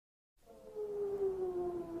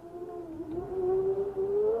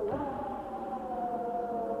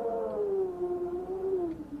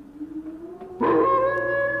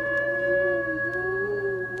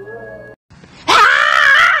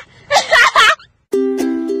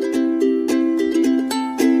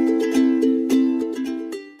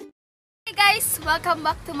Welcome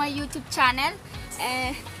back to my YouTube channel.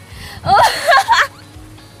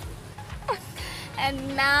 And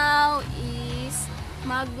now is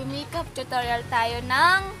mag-makeup tutorial tayo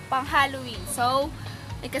ng pang Halloween. So,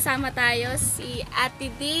 may kasama tayo si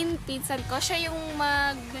Ate Din, pinsan ko. Siya yung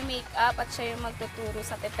mag-makeup at siya yung magtuturo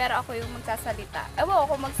sa atin. Pero ako yung magsasalita. Ewan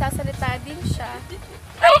ako, magsasalita din siya.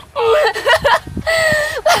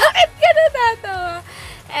 Bakit ka natatawa?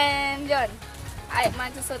 And yun. Ay,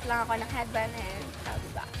 magsusot lang ako ng headband and I'll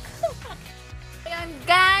be back. Ayan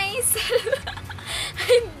guys!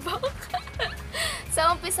 I'm back! So,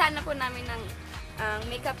 umpisa na po namin ng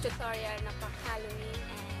makeup tutorial na pang Halloween.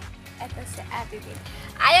 And eto si Ate Din.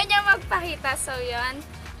 Ayaw niya magpakita. So, yun.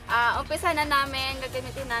 Umpisa na namin.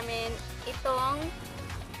 Gagamitin namin itong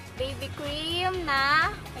baby cream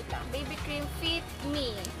na baby cream Fit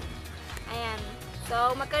Me. Ayan.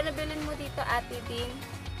 So, magkano bilhin mo dito, Ate Din?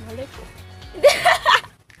 Malay ko.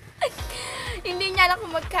 Hindi niya alam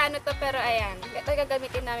kung magkano to, pero ayan. Ito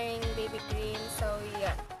gagamitin namin yung baby cream. So,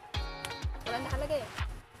 yan. Wala nakalagay.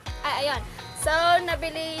 Ay, ayan. So,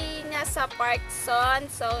 nabili niya sa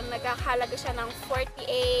Parkson. So, nagkakalaga siya ng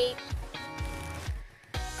 48.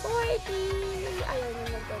 40. Ayaw niya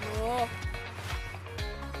magkano.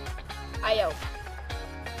 Ayaw.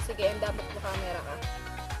 Sige, ang dapat mo camera ka.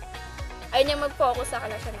 Ayaw niya mag-focus sa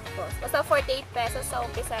kala siya ng focus. Basta 48 pesos. So,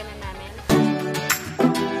 umpisa na namin.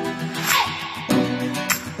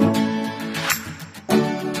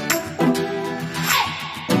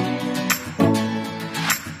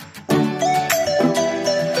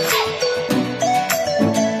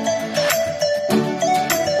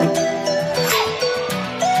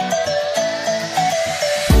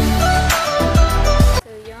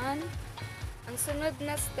 Sunod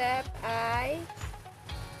na step ay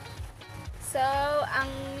ang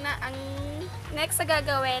next na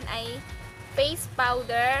gagawin ay face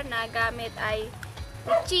powder na gamit ay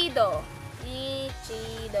Chido.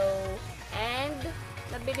 And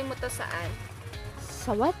nabili mo to saan?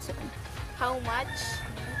 Sa Watson. How much?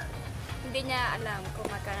 Hindi niya alam kung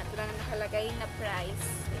magkano lang nakalagay na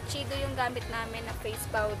price. Chido yung gamit namin na face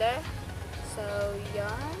powder. So,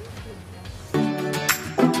 yan.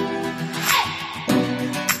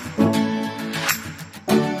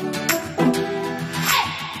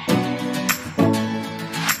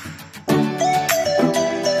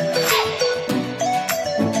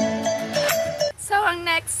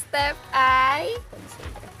 Next step ay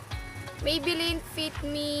Maybelline Fit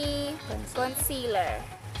Me Concealer.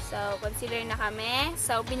 So, concealer na kami.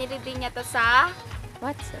 So, binili din niya to sa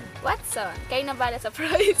Watson. Kayo na bala sa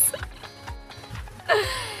price.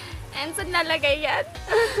 And so, nalagay yan.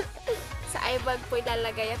 Sa eyebag po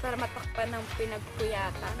ilalagay yan para matakpan ng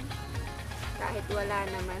pinagpuyatan. Kahit wala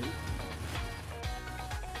naman.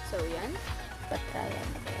 So, yan.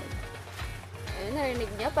 Pa-triangle. Ayun,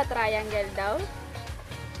 narinig niyo? Pa-triangle daw.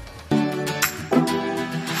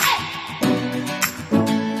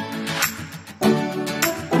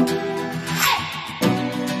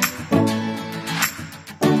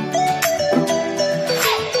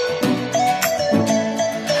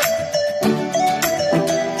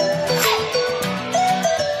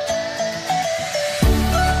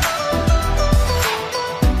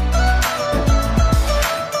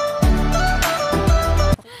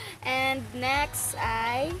 Next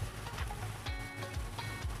ay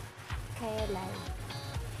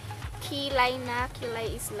kilay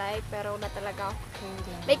is light pero wala talaga ako.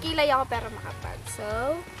 May kilay ako pero makapal.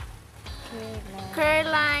 So,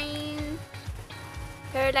 Careline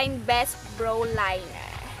Best Brow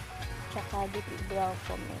Liner. Tsaka Deep Brow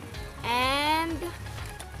Pomade. And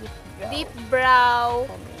Deep Brow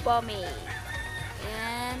Pomade.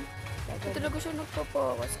 Ayan. Talaga siya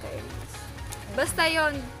nagpo-focus kayo. Basta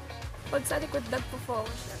yon. Pag sa likod,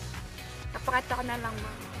 nagpo-focus siya. Napakita ko na lang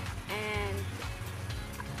ma. And,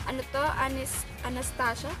 ano to?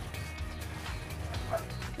 Anastasia?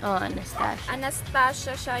 Oh, Anastasia.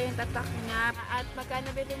 Anastasia siya yung tatak niya. At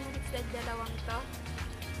magkano bilhin mo sa dalawang to?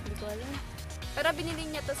 Hindi ko alam. Pero binili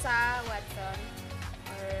niya to sa Watson.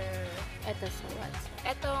 Or, Ito sa Watson.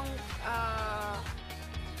 etong,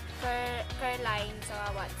 Careline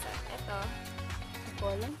sa Watson. Ito. Hindi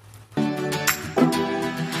ko alam.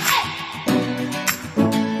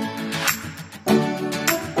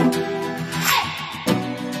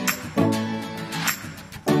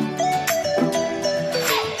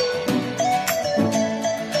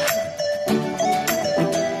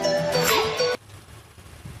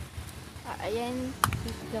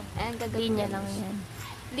 Linya lang yan.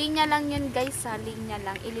 Linya lang yun guys ha. Linya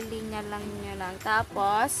lang. Ililinya lang nyo lang.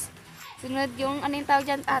 Tapos, sunod yung, ano yung tawag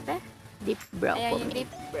dyan ate? Deep brow Ayan pomade. yung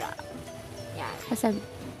deep brow. Yan. Masag.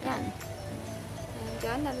 Yan.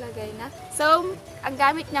 Yun, nalagay na. So, ang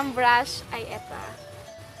gamit niyang brush ay ito.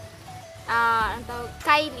 Ang tawag,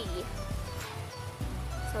 Kylie.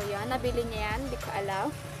 So, yun, nabili niya yan. Hindi ko alam.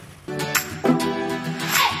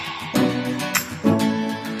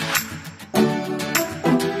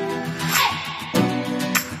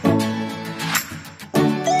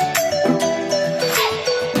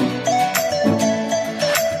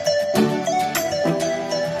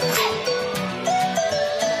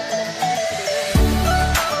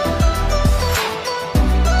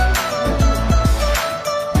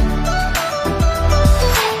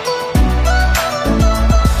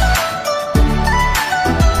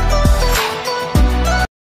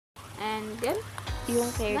 Yung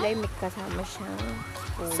hairline may kasama siyang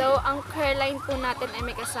spoolie. So, ang curline po natin ay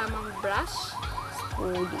may kasamang brush.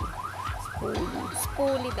 Spoolie.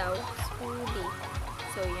 Spoolie daw. Spoolie.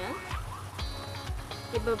 So, yan.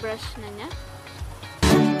 Iba-brush na niya.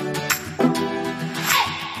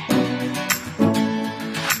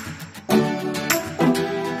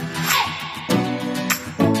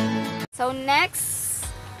 So, next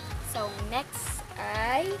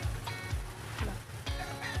ay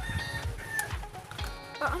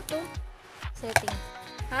ano to? Setting.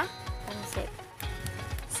 Ha? Pang-set.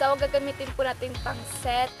 So, gagamitin po natin pang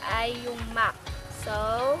set ay yung MAC.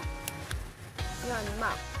 So, yun,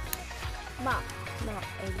 MAC. MAC. MAC.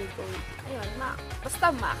 Ayun, MAC.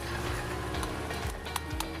 Basta MAC.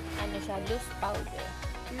 Ano siya? Loose powder.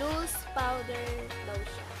 Loose powder daw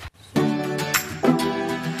siya.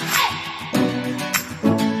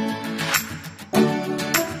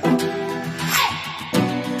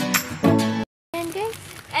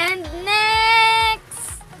 And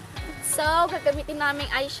next! So, gagamitin namin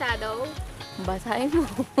eyeshadow. Basahin mo.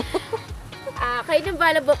 Kayo nang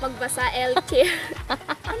bala ba magbasa? L-Chair.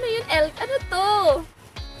 Ano yun? Ano to?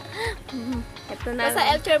 Ito na Basta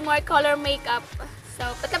L-Chair More Color Makeup. So,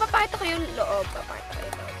 papakita ko yung loob. Papakita ko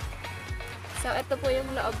yung loob. So, ito po yung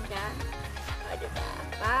loob niya. O, diba?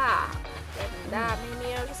 Ganda. May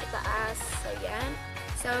mirror sa taas. So, yan.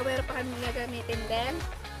 So, meron pa kami gagamitin din.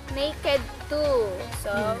 Naked 2.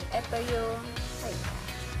 So, ito yung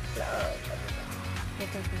loob.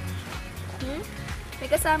 Ito na siya. May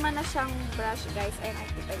kasama na siyang brush, guys. Ay,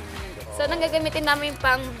 nakikita niyo naman dito. So, nang gagamitin namin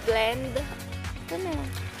pang blend. Ito na.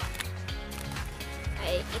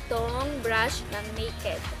 Ay, itong brush ng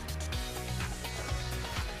Naked.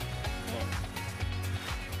 Ayan.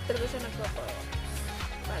 Talaga siya nagpo-po.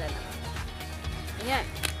 Para naman. Ayan.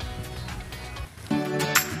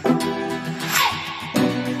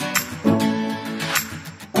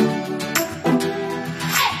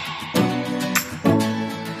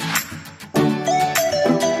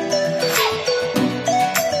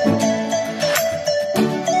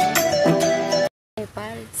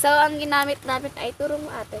 So, ang ginamit namin ay turo mo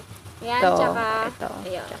ate. Ayan, Ito, tsaka, ito,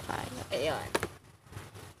 ayun. tsaka, Ayun.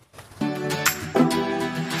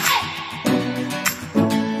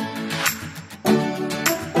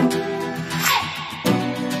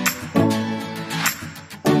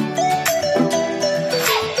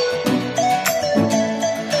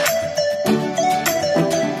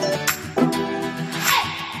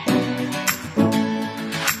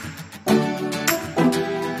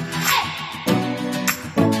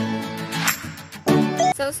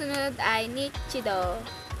 So, sunod ay Nichido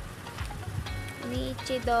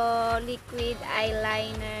Liquid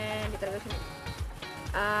Eyeliner. Dito talaga siya.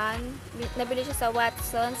 Nabili siya sa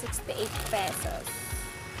Watson, 68 pesos.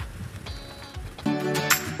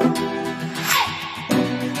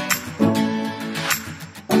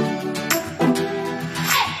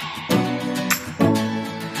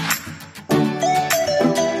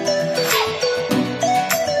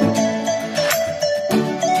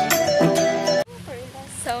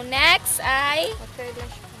 So, next ay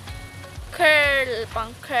curl,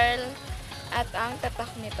 pang curl. At ang tatak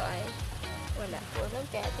nito ay wala. walang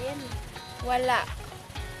kaya yan. Wala.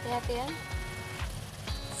 Kaya yan.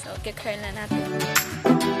 So, curl na natin.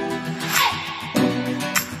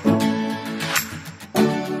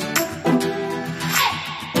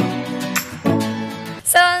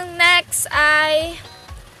 So, next ay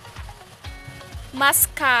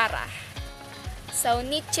mascara. So,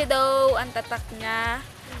 Nichido ang tatak niya.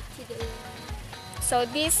 So,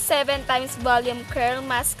 this 7 times volume curl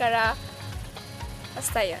mascara.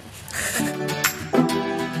 Basta yun.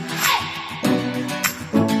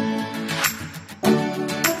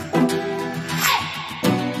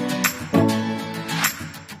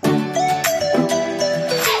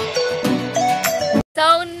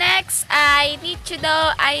 So, next ay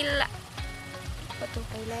Nichido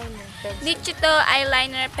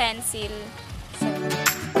eyeliner pencil. So,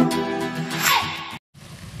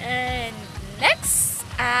 and next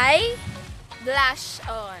ay blush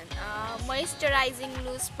on. Moisturizing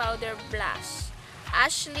loose powder blush.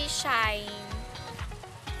 Ashley Shine.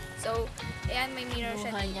 So, ayan, may mirror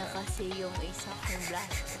siya Kinuha dito. niya kasi yung isa kong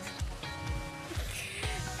blush.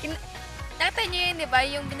 Nakita niyo yun, di ba?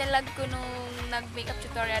 Yung binalag ko nung nag-makeup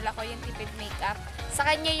tutorial ako, yung tipid makeup. Sa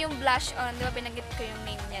kanya yung blush on, di ba? Binanggit ko yung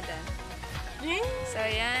name niya doon. So,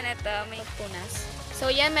 yan. Ito, may punas.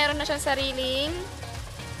 So, yan. Meron na siyang sariling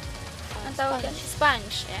ang tawag yan?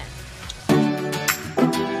 Sponge. Yan.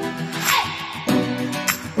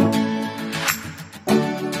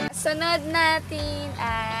 Sunod natin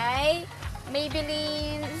ay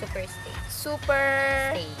Maybelline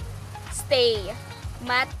Super Stay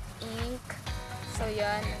Matte Ink. So,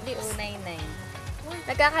 yan. Lips. 299.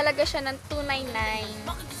 Nagkakalaga siya ng 299.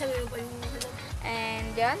 Bakit sabi mo ba yung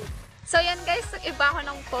And yan. So, yan guys. Iba ako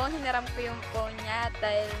ng phone. Hiniram ko yung phone niya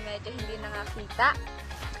dahil medyo hindi nakakita.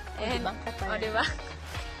 And, o, diba?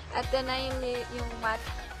 At yan na yung matte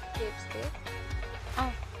lipstick.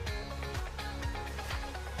 Oh.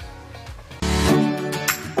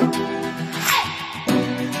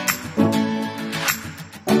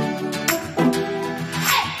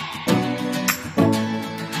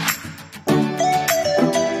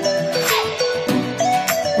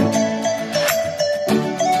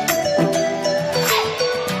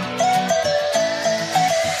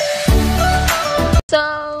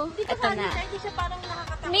 Ito na.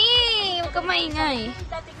 Huwag ka maingay.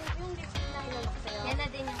 Yan na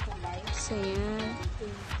din yung kulay. So, yan.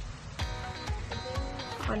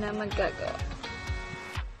 Ako na maggagawa.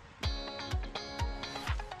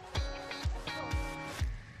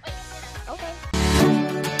 Okay.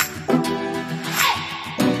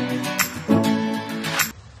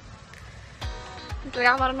 Hindi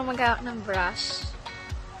ako marunong maghawak ng brush.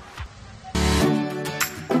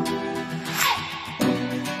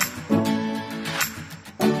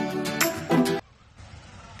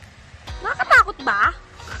 Nakakatakot ba?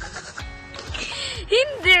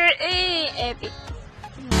 Hindi eh. Epic.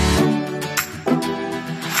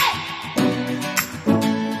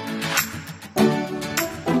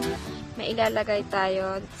 May ilalagay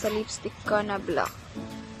tayo sa lipstick ko na black.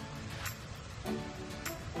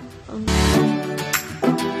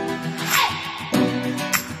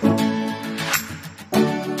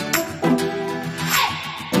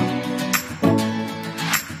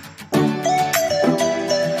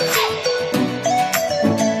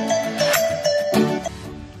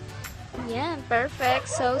 Perfect.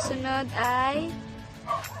 So, sunod ay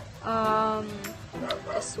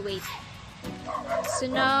just wait.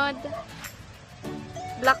 Sunod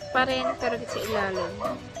black pa rin pero dito sa ilalim.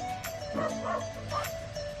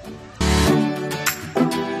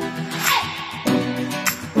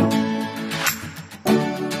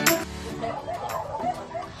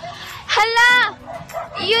 Hala!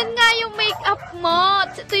 Yun nga yung makeup mo.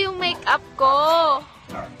 Ito yung makeup ko.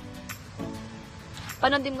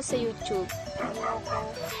 Panoodin mo sa YouTube.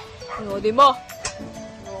 Panoodin mo!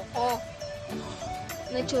 Loko.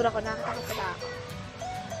 Ano yung tsura ko? Nakakatakot ba ako?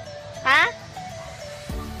 Ha?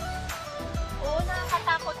 Oo,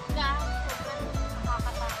 nakakatakot ka. Sobrang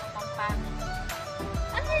nakakatakot ang pangit.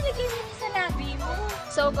 Ano nilagay mo sa labi mo?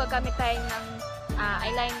 So, gagamit tayo ng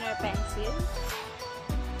eyeliner pencil.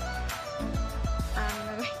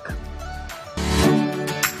 Nagay ko.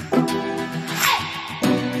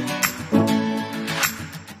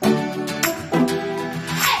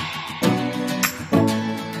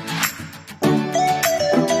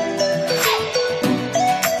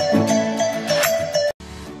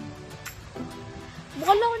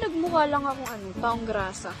 Nagmukha lang akong taong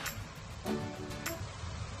grasa.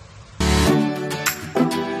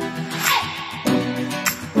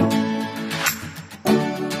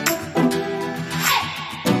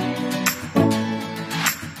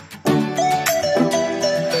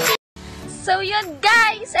 So yun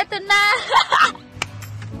guys, eto na.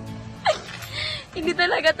 Hindi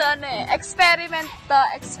talaga to experiment to,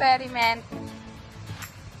 experiment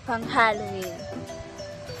pang Halloween.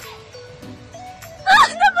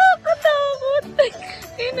 Nakakatakot.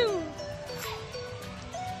 Ano?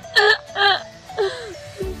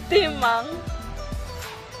 Timang.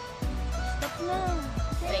 Stop na.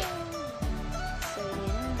 Wait. So,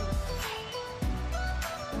 yan.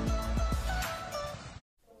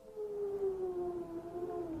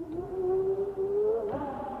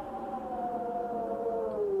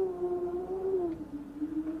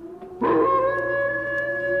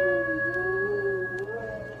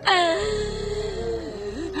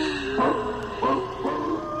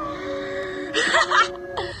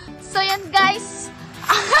 So yan guys,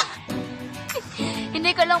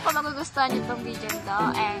 hindi ko lang pa nagustuhan nyo tong video to.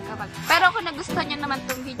 Pero kung nagustuhan nyo naman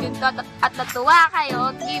tong video to at natuwa kayo,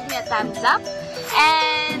 give me a thumbs up.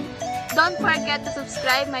 And don't forget to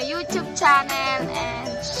subscribe my YouTube channel and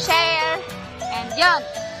share. And yun.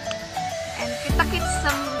 And kita-kits sa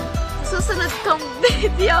susunod kong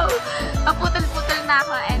video. Paputol-putol na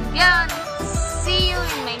ako. And yun. See you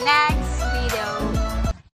in my next video.